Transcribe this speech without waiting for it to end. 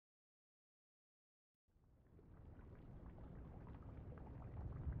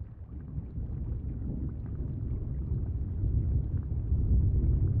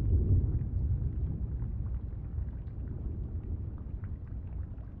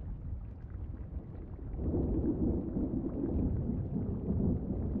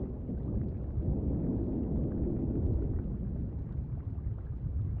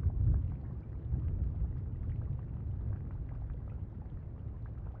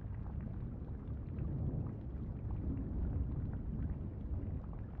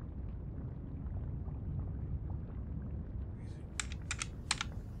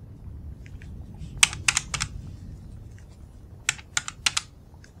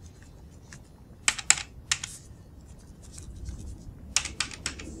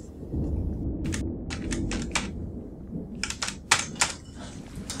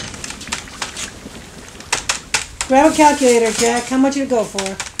Grab a calculator, Jack. How much did it go for?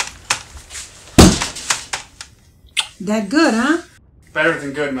 That good, huh? Better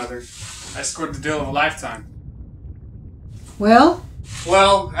than good, Mother. I scored the deal of a lifetime. Well?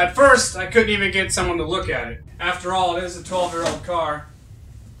 Well, at first, I couldn't even get someone to look at it. After all, it is a 12-year-old car.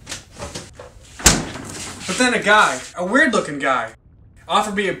 But then a guy, a weird-looking guy,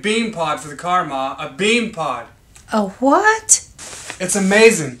 offered me a beam pod for the car, Ma. A beam pod. A what? It's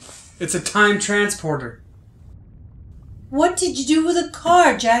amazing. It's a time transporter. What did you do with the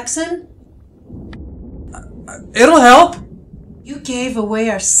car, Jackson? It'll help. You gave away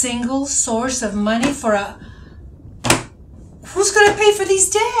our single source of money for a... Who's going to pay for these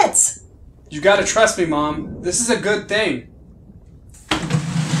debts? You gotta trust me, Mom. This is a good thing.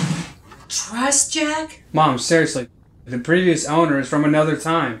 Trust, Jack? Mom, seriously. The previous owner is from another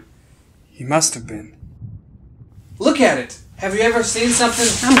time. He must have been. Look at it. Have you ever seen something?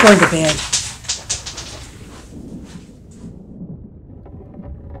 I'm going to bed.